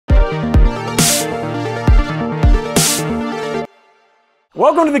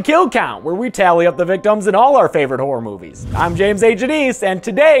Welcome to the Kill Count, where we tally up the victims in all our favorite horror movies. I'm James H. Janice, and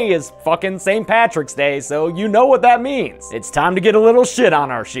today is fucking St. Patrick's Day, so you know what that means. It's time to get a little shit on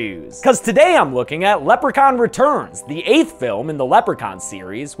our shoes. Cause today I'm looking at Leprechaun Returns, the 8th film in the Leprechaun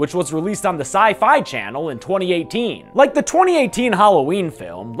series, which was released on the Sci-Fi Channel in 2018. Like the 2018 Halloween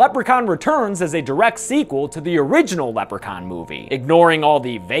film, Leprechaun Returns is a direct sequel to the original Leprechaun movie, ignoring all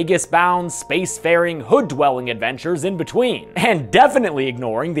the Vegas-bound, spacefaring, hood-dwelling adventures in between, and definitely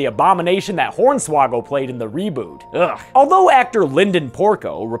ignoring the abomination that Hornswoggle played in the reboot. Ugh. Although actor Lyndon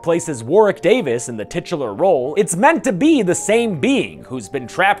Porco replaces Warwick Davis in the titular role, it's meant to be the same being who's been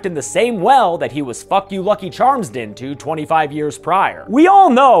trapped in the same well that he was Fuck You Lucky Charms into 25 years prior. We all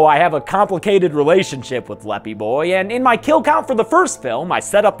know I have a complicated relationship with Leppy Boy, and in my kill count for the first film, I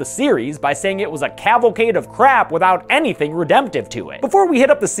set up the series by saying it was a cavalcade of crap without anything redemptive to it. Before we hit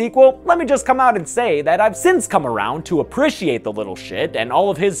up the sequel, let me just come out and say that I've since come around to appreciate the little shit and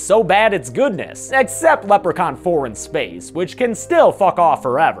all of his so bad it's goodness, except Leprechaun 4 in Space, which can still fuck off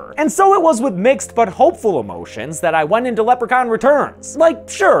forever. And so it was with mixed but hopeful emotions that I went into Leprechaun Returns. Like,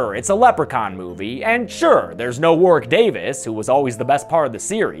 sure, it's a Leprechaun movie, and sure, there's no Warwick Davis, who was always the best part of the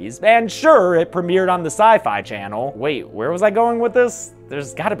series, and sure, it premiered on the Sci-Fi Channel. Wait, where was I going with this?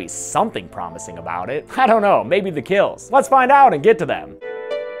 There's gotta be something promising about it. I don't know, maybe the kills. Let's find out and get to them.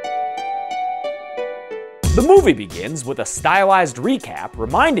 The movie begins with a stylized recap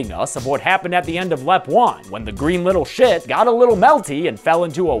reminding us of what happened at the end of Lep 1, when the green little shit got a little melty and fell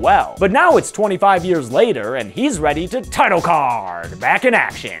into a well. But now it's 25 years later and he's ready to title card, back in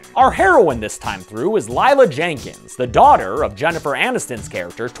action. Our heroine this time through is Lila Jenkins, the daughter of Jennifer Aniston's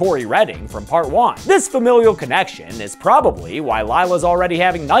character Tori Redding from part 1. This familial connection is probably why Lila's already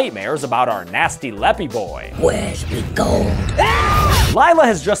having nightmares about our nasty Leppy Boy. Where's the gold? Lila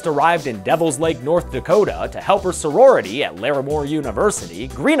has just arrived in Devil's Lake, North Dakota to help her sorority at Larimore University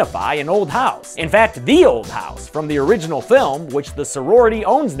greenify an old house. In fact, the old house from the original film, which the sorority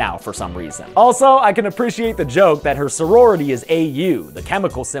owns now for some reason. Also, I can appreciate the joke that her sorority is AU, the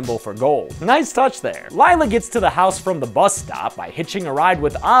chemical symbol for gold. Nice touch there. Lila gets to the house from the bus stop by hitching a ride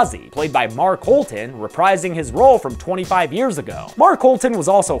with Ozzy, played by Mark Holton, reprising his role from 25 years ago. Mark Holton was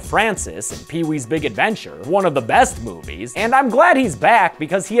also Francis in Pee-wee's Big Adventure, one of the best movies, and I'm glad he's back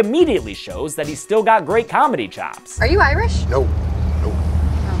because he immediately shows that he's still got great comedy chops. Are you Irish? No.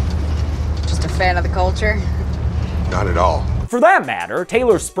 Oh. Just a fan of the culture? Not at all. For that matter,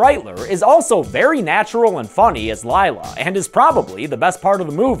 Taylor Spreitler is also very natural and funny as Lila, and is probably the best part of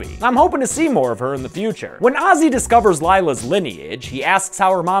the movie. I'm hoping to see more of her in the future. When Ozzy discovers Lila's lineage, he asks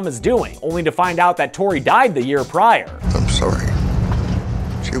how her mom is doing, only to find out that Tori died the year prior. I'm sorry.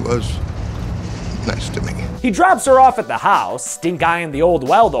 She was nice to me. He drops her off at the house, stink-eyeing the old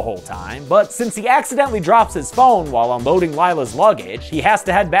well the whole time, but since he accidentally drops his phone while unloading Lila's luggage, he has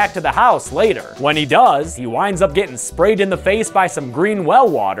to head back to the house later. When he does, he winds up getting sprayed in the face by some green well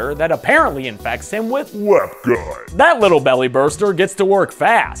water that apparently infects him with LEPRECHAUN. That little belly burster gets to work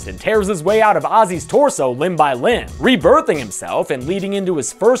fast and tears his way out of Ozzy's torso limb by limb, rebirthing himself and leading into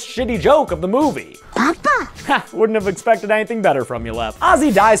his first shitty joke of the movie. Papa! Ha, wouldn't have expected anything better from you, Lep.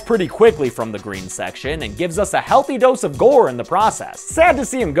 Ozzy dies pretty quickly from the green section and gives us a healthy dose of gore in the process. Sad to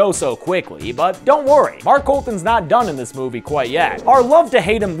see him go so quickly, but don't worry, Mark Holton's not done in this movie quite yet. Our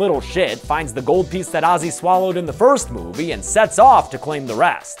love-to-hate-him little shit finds the gold piece that Ozzy swallowed in the first movie and sets off to claim the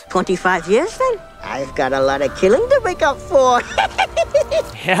rest. 25 years then? I've got a lot of killing to make up for.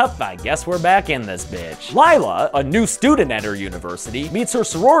 Yep, I guess we're back in this bitch. Lila, a new student at her university, meets her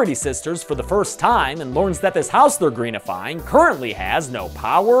sorority sisters for the first time and learns that this house they're greenifying currently has no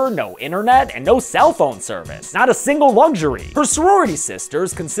power, no internet, and no cell phone service. Not a single luxury. Her sorority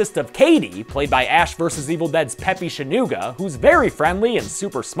sisters consist of Katie, played by Ash vs. Evil Dead's Peppy Shanuga, who's very friendly and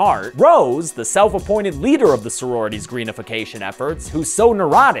super smart, Rose, the self-appointed leader of the sorority's greenification efforts, who's so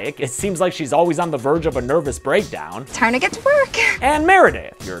neurotic, it seems like she's always on the verge of a nervous breakdown, Time to get to work. and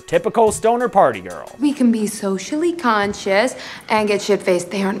Meredith, your typical stoner party girl. We can be socially conscious and get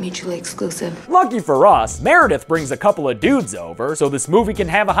shit-faced. They aren't mutually exclusive. Lucky for us, Meredith brings a couple of dudes over so this movie can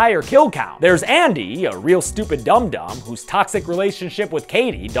have a higher kill count. There's Andy, a real stupid dum-dum whose toxic relationship with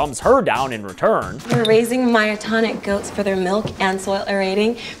Katie dumbs her down in return. We're raising myotonic goats for their milk and soil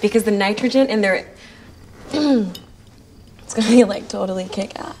aerating because the nitrogen in their it's gonna be like totally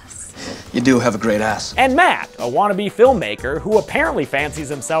kick-ass. You do have a great ass. And Matt, a wannabe filmmaker who apparently fancies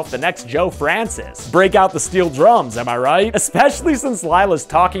himself the next Joe Francis. Break out the steel drums, am I right? Especially since Lila's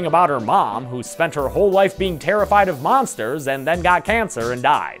talking about her mom, who spent her whole life being terrified of monsters and then got cancer and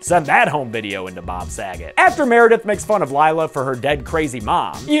died. Send that home video into Bob Saget. After Meredith makes fun of Lila for her dead crazy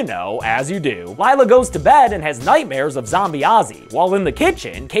mom, you know, as you do, Lila goes to bed and has nightmares of Zombie Ozzy, while in the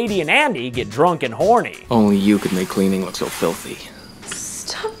kitchen, Katie and Andy get drunk and horny. Only you could make cleaning look so filthy.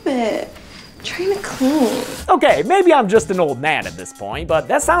 Stop it. Trying to clean. Okay, maybe I'm just an old man at this point, but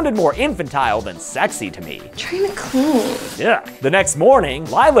that sounded more infantile than sexy to me. Trying to clean. Yeah. The next morning,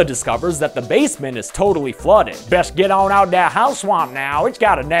 Lila discovers that the basement is totally flooded. Best get on out that house swamp now. It's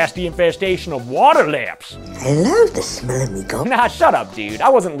got a nasty infestation of water lips. I love the smell of me go. Nah, shut up, dude. I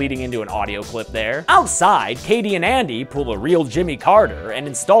wasn't leading into an audio clip there. Outside, Katie and Andy pull a real Jimmy Carter and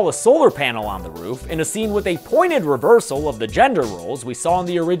install a solar panel on the roof in a scene with a pointed reversal of the gender roles we saw in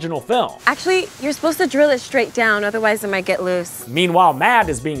the original film. Actually, you're supposed to drill it straight down, otherwise it might get loose. Meanwhile, Matt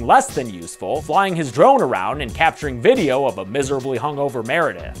is being less than useful, flying his drone around and capturing video of a miserably hungover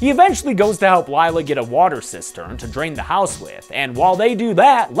Meredith. He eventually goes to help Lila get a water cistern to drain the house with, and while they do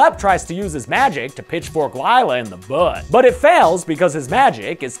that, Lep tries to use his magic to pitchfork Lila in the butt. But it fails because his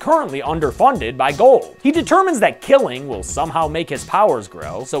magic is currently underfunded by gold. He determines that killing will somehow make his powers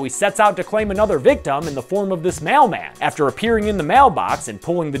grow, so he sets out to claim another victim in the form of this mailman, after appearing in the mailbox and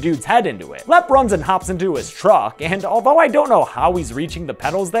pulling the dude's head into it. Lep runs and hops into his truck, and although I don't know how he's reaching the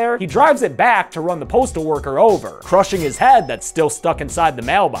pedals there, he drives it back to run the postal worker over, crushing his head that's still stuck inside the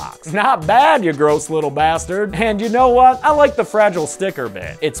mailbox. Not bad, you gross little bastard. And you know what? I like the fragile sticker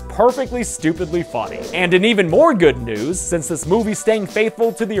bit. It's perfectly stupidly funny. And in even more good news, since this movie's staying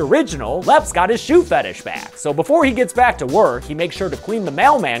faithful to the original, Lep's got his shoe fetish back. So before he gets back to work, he makes sure to clean the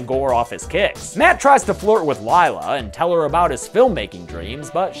mailman gore off his kicks. Matt tries to flirt with Lila and tell her about his filmmaking dreams,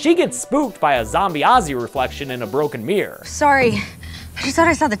 but she gets spooked by a Zombie Ozzy reflection in a broken mirror. Sorry. I just thought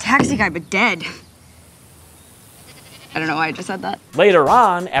I saw the taxi guy, but dead. I don't know why I just said that. Later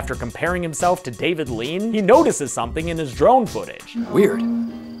on, after comparing himself to David Lean, he notices something in his drone footage. Weird.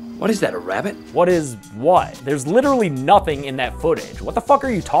 What is that, a rabbit? What is what? There's literally nothing in that footage. What the fuck are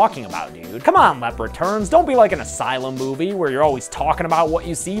you talking about, dude? Come on, LEPRECHAUN. Don't be like an asylum movie where you're always talking about what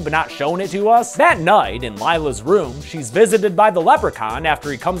you see but not showing it to us. That night, in Lila's room, she's visited by the leprechaun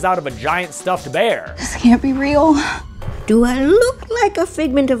after he comes out of a giant stuffed bear. This can't be real. Do I look like a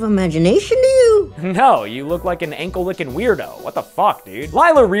figment of imagination to you? No, you look like an ankle-licking weirdo. What the fuck, dude?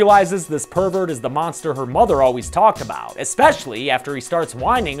 Lila realizes this pervert is the monster her mother always talked about, especially after he starts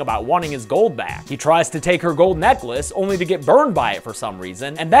whining about wanting his gold back. He tries to take her gold necklace, only to get burned by it for some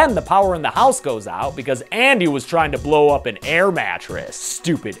reason, and then the power in the house goes out because Andy was trying to blow up an air mattress.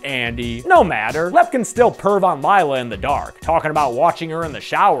 Stupid Andy. No matter, Lep can still perv on Lila in the dark, talking about watching her in the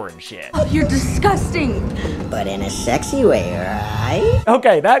shower and shit. Oh, you're disgusting. But in a sexy way, right?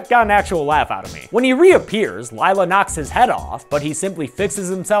 Okay, that got an actual laugh out of me. When he reappears, Lila knocks his head off, but he simply fixes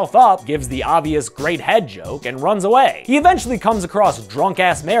himself up, gives the obvious great head joke, and runs away. He eventually comes across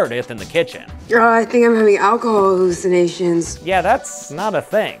drunk-ass Meredith in the kitchen. I think I'm having alcohol hallucinations. Yeah, that's not a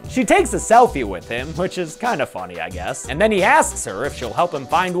thing. She takes a selfie with him, which is kind of funny, I guess, and then he asks her if she'll help him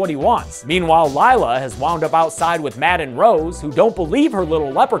find what he wants. Meanwhile, Lila has wound up outside with Matt and Rose, who don't believe her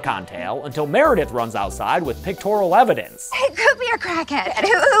little leprechaun tale until Meredith runs outside with pictorial evidence. It could be a crackhead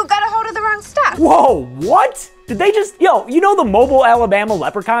who got a hold of the wrong stuff. Whoa, what? Did they just, yo, you know the Mobile, Alabama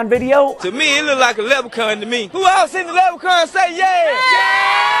leprechaun video? To me, it looked like a leprechaun to me. Who else in the leprechaun say yeah?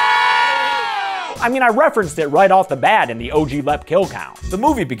 I mean, I referenced it right off the bat in the OG Lep kill count. The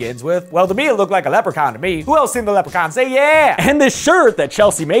movie begins with, well, to me it looked like a leprechaun to me. Who else seen the leprechaun say yeah? And this shirt that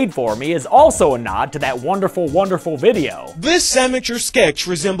Chelsea made for me is also a nod to that wonderful, wonderful video. This amateur sketch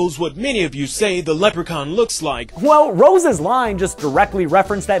resembles what many of you say the leprechaun looks like. Well, Rose's line just directly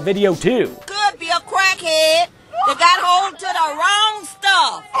referenced that video too. Could be a crackhead that got hold to the wrong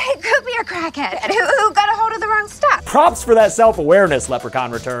stuff. It could be a crackhead who got a hold of the wrong stuff. Props for that self-awareness,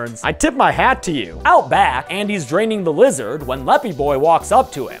 Leprechaun Returns. I tip my hat to you. Out back, Andy's draining the lizard when Leppy Boy walks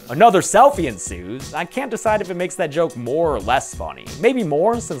up to him. Another selfie ensues. I can't decide if it makes that joke more or less funny. Maybe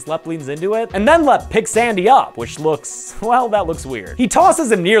more, since Lep leans into it. And then Lep picks Andy up, which looks, well, that looks weird. He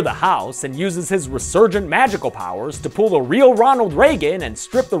tosses him near the house and uses his resurgent magical powers to pull a real Ronald Reagan and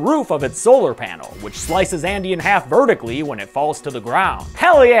strip the roof of its solar panel, which slices Andy in half vertically when it falls to the ground.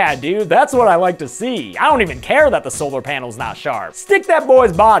 Hell yeah, dude, that's what I like to see. I don't even care that the solar panel's not sharp. Stick that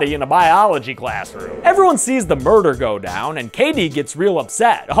boy's body in a biology classroom. Everyone sees the murder go down, and Katie gets real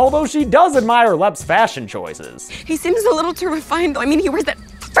upset, although she does admire Lep's fashion choices. He seems a little too refined, though. I mean, he wears that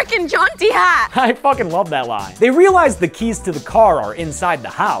freaking jaunty hat. I fucking love that line. They realize the keys to the car are inside the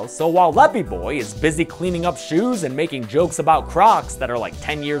house, so while Leppy Boy is busy cleaning up shoes and making jokes about Crocs that are like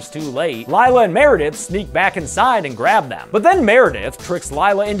 10 years too late, Lila and Meredith sneak back inside and grab them. But then Meredith tricks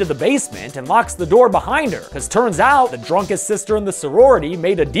Lila into the basement and locks the door behind her, cause turns out the drunkest sister in the sorority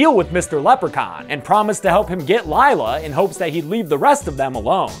made a deal with Mr. Leprechaun and promised to help him get Lila in hopes that he'd leave the rest of them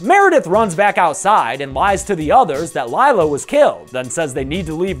alone. Meredith runs back outside and lies to the others that Lila was killed, then says they need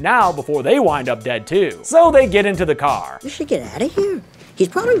to leave now before they wind up dead too. So they get into the car. We should get out of here. He's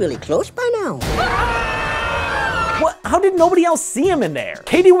probably really close by now. What? How did nobody else see him in there?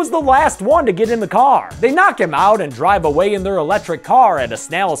 Katie was the last one to get in the car. They knock him out and drive away in their electric car at a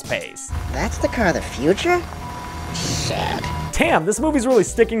snail's pace. That's the car of the future? Sad. Damn, this movie's really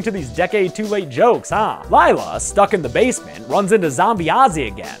sticking to these decade-too-late jokes, huh? Lila, stuck in the basement, runs into Zombie Ozzy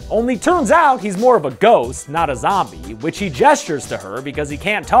again. Only turns out he's more of a ghost, not a zombie, which he gestures to her because he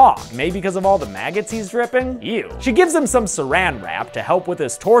can't talk. Maybe because of all the maggots he's dripping? Ew. She gives him some saran wrap to help with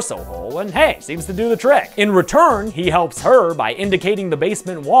his torso hole, and hey, seems to do the trick. In return, he helps her by indicating the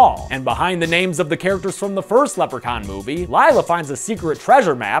basement wall. And behind the names of the characters from the first Leprechaun movie, Lila finds a secret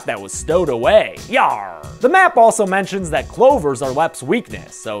treasure map that was stowed away. Yar! The map also mentions that clovers are Lep's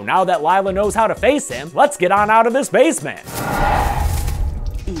weakness, so now that Lila knows how to face him, let's get on out of this basement.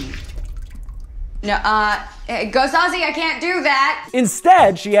 No, Ghost Ozzy, I can't do that.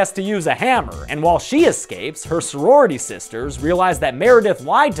 Instead, she has to use a hammer, and while she escapes, her sorority sisters realize that Meredith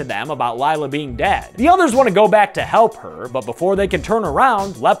lied to them about Lila being dead. The others want to go back to help her, but before they can turn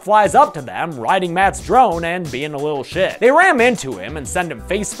around, Lep flies up to them, riding Matt's drone and being a little shit. They ram into him and send him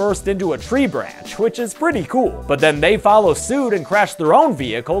face first into a tree branch, which is pretty cool. But then they follow suit and crash their own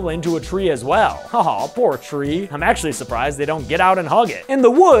vehicle into a tree as well. Aw, poor tree. I'm actually surprised they don't get out and hug it. In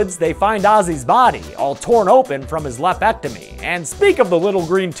the woods, they find Ozzy's body, all torn open from his lepectomy. And speak of the little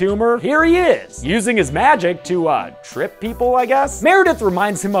green tumor, here he is, using his magic to, trip people, I guess? Meredith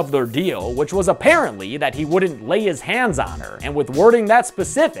reminds him of their deal, which was apparently that he wouldn't lay his hands on her, and with wording that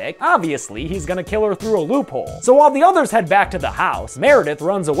specific, obviously he's gonna kill her through a loophole. So while the others head back to the house, Meredith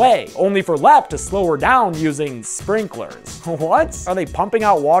runs away, only for Lep to slow her down using sprinklers. What? Are they pumping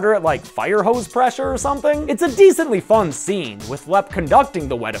out water at like fire hose pressure or something? It's a decently fun scene, with Lep conducting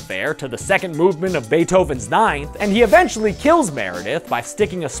the wet affair to the second movement of Beethoven's Ninth, and he eventually kills Meredith by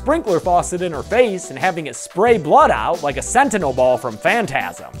sticking a sprinkler faucet in her face and having it spray blood out like a sentinel ball from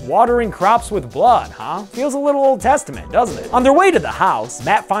Phantasm. Watering crops with blood, huh? Feels a little Old Testament, doesn't it? On their way to the house,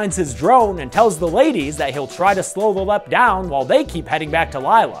 Matt finds his drone and tells the ladies that he'll try to slow the Lep down while they keep heading back to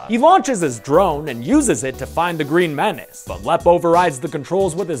Lila. He launches his drone and uses it to find the Green Menace, but Lep overrides the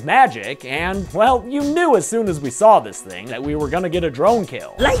controls with his magic, and, well, you knew as soon as we saw this thing that we were gonna get a drone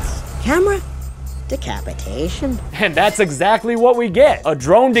kill. Lights, camera, decapitation. And that's exactly what we get, a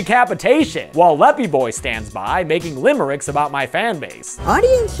drone decapitation, while Leppy Boy stands by making limericks about my fan base.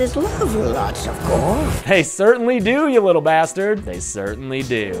 Audiences love lots of gore. They certainly do, you little bastard. They certainly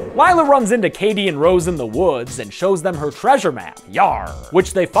do. Lila runs into Katie and Rose in the woods and shows them her treasure map, Yar,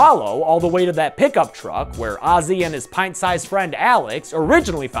 which they follow all the way to that pickup truck where Ozzy and his pint-sized friend Alex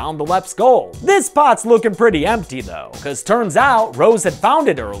originally found the Lep's gold. This spot's looking pretty empty though, cause turns out Rose had found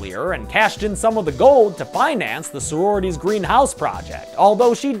it earlier and cashed in some of the gold to finance the sorority's greenhouse project,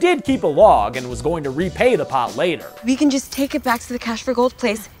 although she did keep a log and was going to repay the pot later. We can just take it back to the Cash for Gold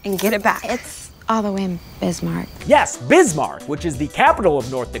place and get it back. It's all the way in Bismarck. Yes, Bismarck, which is the capital of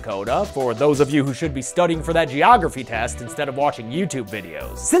North Dakota, for those of you who should be studying for that geography test instead of watching YouTube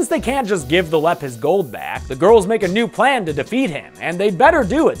videos. Since they can't just give the Lep his gold back, the girls make a new plan to defeat him, and they'd better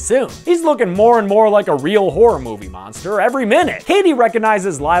do it soon. He's looking more and more like a real horror movie monster every minute. Katie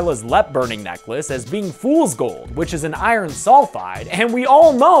recognizes Lila's Lep burning necklace as being fool's gold, which is an iron sulfide, and we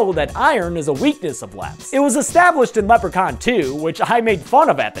all know that iron is a weakness of Lep's. It was established in Leprechaun 2, which I made fun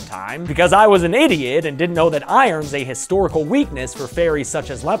of at the time, because I was an idiot and didn't know that iron's a historical weakness for fairies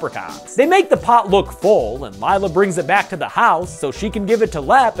such as leprechauns. They make the pot look full, and Lila brings it back to the house so she can give it to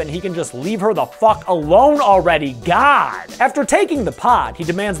Lep and he can just leave her the fuck alone already, God! After taking the pot, he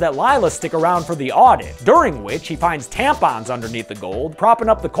demands that Lila stick around for the audit, during which he finds tampons underneath the gold, propping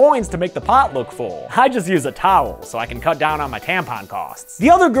up the coins to make the pot look full. I just use a towel so I can cut down on my tampon costs.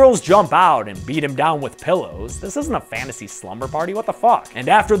 The other girls jump out and beat him down with pillows. This isn't a fantasy slumber party, what the fuck? And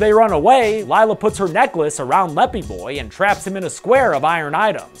after they run away, Lila Lila puts her necklace around Leppy Boy and traps him in a square of iron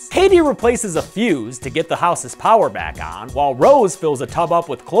items. Katie replaces a fuse to get the house's power back on, while Rose fills a tub up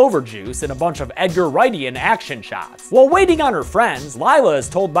with clover juice and a bunch of Edgar Wrightian action shots. While waiting on her friends, Lila is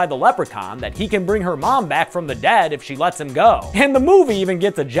told by the leprechaun that he can bring her mom back from the dead if she lets him go. And the movie even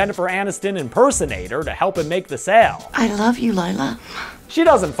gets a Jennifer Aniston impersonator to help him make the sale. I love you, Lila. She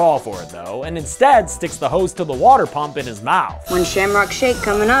doesn't fall for it though, and instead sticks the hose to the water pump in his mouth. One Shamrock Shake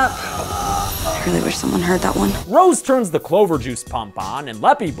coming up. I really wish someone heard that one. Rose turns the clover juice pump on, and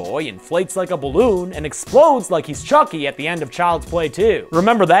Leppy Boy inflates like a balloon and explodes like he's Chucky at the end of Child's Play 2.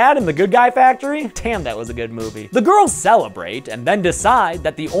 Remember that in The Good Guy Factory? Damn, that was a good movie. The girls celebrate and then decide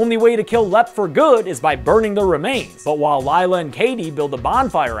that the only way to kill Lep for good is by burning the remains. But while Lila and Katie build a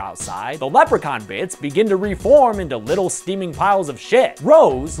bonfire outside, the leprechaun bits begin to reform into little steaming piles of shit.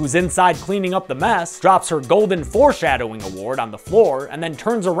 Rose, who's inside cleaning up the mess, drops her golden foreshadowing award on the floor and then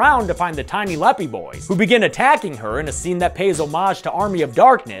turns around to find the tiny Leppy Boys, who begin attacking her in a scene that pays homage to Army of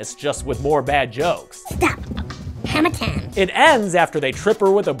Darkness, just with more bad jokes. Stop. Hammer time. It ends after they trip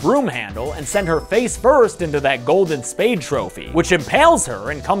her with a broom handle and send her face first into that golden spade trophy, which impales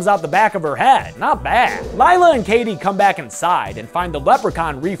her and comes out the back of her head. Not bad. Lila and Katie come back inside and find the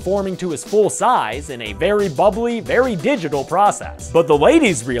leprechaun reforming to his full size in a very bubbly, very digital process. But the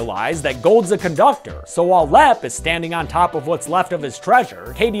ladies realize that gold's a conductor, so while Lep is standing on top of what's left of his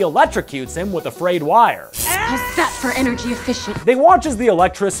treasure, Katie electrocutes him with a frayed wire. How's that for energy efficient? They watch as the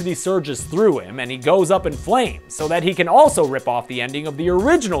electricity surges through him and he goes up in flames, so that he can also rip off the ending of the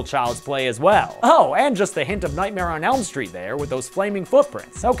original Child's Play as well. Oh, and just a hint of Nightmare on Elm Street there with those flaming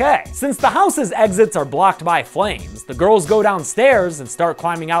footprints. Okay. Since the house's exits are blocked by flames, the girls go downstairs and start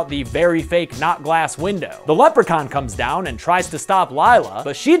climbing out the very fake not glass window. The leprechaun comes down and tries to stop Lila,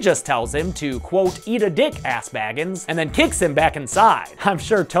 but she just tells him to, quote, eat a dick, ass baggins, and then kicks him back inside. I'm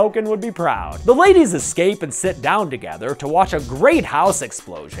sure Token would be proud. The ladies escape and sit down together to watch a great house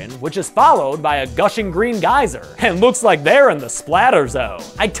explosion, which is followed by a gushing green geyser. And looks like they're in the splatter zone.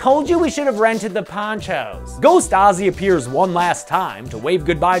 I told you we should have rented the ponchos. Ghost Ozzy appears one last time to wave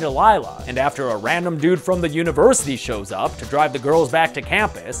goodbye to Lila, and after a random dude from the university shows up to drive the girls back to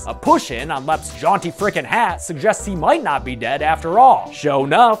campus, a push-in on Lep's jaunty frickin' hat suggests he might not be dead after all. Sure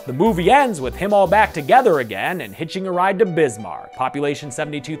enough, the movie ends with him all back together again and hitching a ride to Bismarck. Population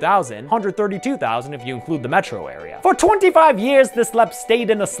 72,000, 132,000 if you include the metro area. For 25 years, this Lep stayed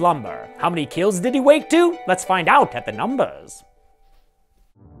in a slumber. How many kills did he wake to? Let's find out at the numbers.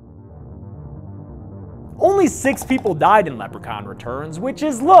 Only 6 people died in Leprechaun Returns, which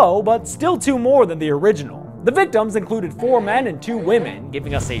is low, but still 2 more than the original. The victims included 4 men and 2 women,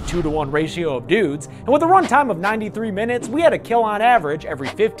 giving us a 2-to-1 ratio of dudes, and with a runtime of 93 minutes, we had a kill on average every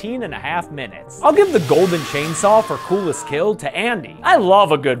 15.5 minutes. I'll give the golden chainsaw for coolest kill to Andy. I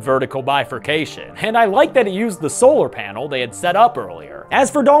love a good vertical bifurcation, and I like that it used the solar panel they had set up earlier.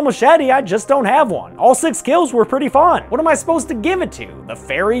 As for Dull Machete, I just don't have one. All 6 kills were pretty fun. What am I supposed to give it to? The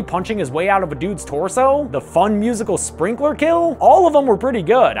fairy punching his way out of a dude's torso? The fun musical sprinkler kill? All of them were pretty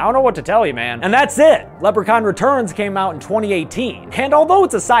good. I don't know what to tell you, man. And that's it. Leprechaun Returns came out in 2018, and although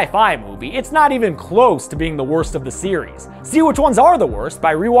it's a sci-fi movie, it's not even close to being the worst of the series. See which ones are the worst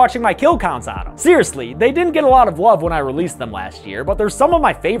by rewatching my kill counts on them. Seriously, they didn't get a lot of love when I released them last year, but they're some of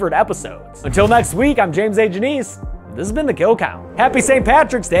my favorite episodes. Until next week, I'm James A. Janice. This has been The Kill Count. Happy St.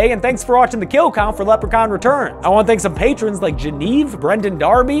 Patrick's Day, and thanks for watching The Kill Count for Leprechaun Returns. I want to thank some patrons like Geneve, Brendan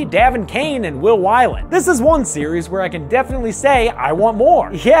Darby, Davin Kane, and Will Weiland. This is one series where I can definitely say I want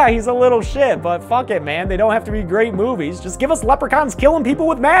more. Yeah, he's a little shit, but fuck it, man. They don't have to be great movies. Just give us leprechauns killing people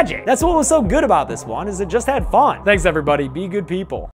with magic. That's what was so good about this one, is it just had fun. Thanks, everybody. Be good people.